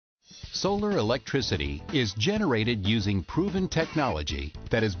Solar electricity is generated using proven technology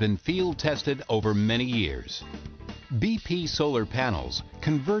that has been field tested over many years. BP solar panels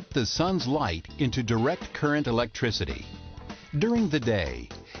convert the sun's light into direct current electricity. During the day,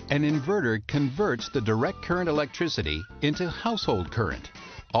 an inverter converts the direct current electricity into household current,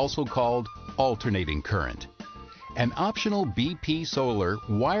 also called alternating current. An optional BP Solar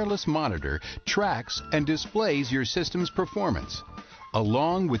wireless monitor tracks and displays your system's performance,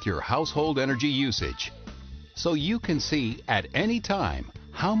 along with your household energy usage, so you can see at any time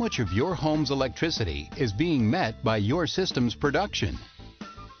how much of your home's electricity is being met by your system's production.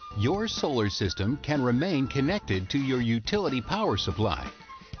 Your solar system can remain connected to your utility power supply.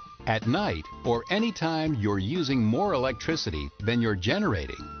 At night or any time you're using more electricity than you're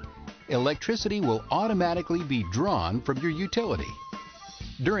generating, electricity will automatically be drawn from your utility.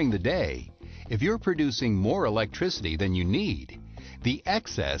 During the day, if you're producing more electricity than you need, the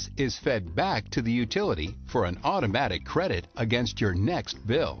excess is fed back to the utility for an automatic credit against your next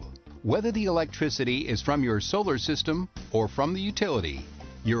bill. Whether the electricity is from your solar system or from the utility,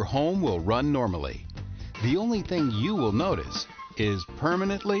 your home will run normally. The only thing you will notice is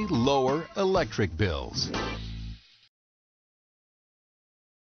permanently lower electric bills.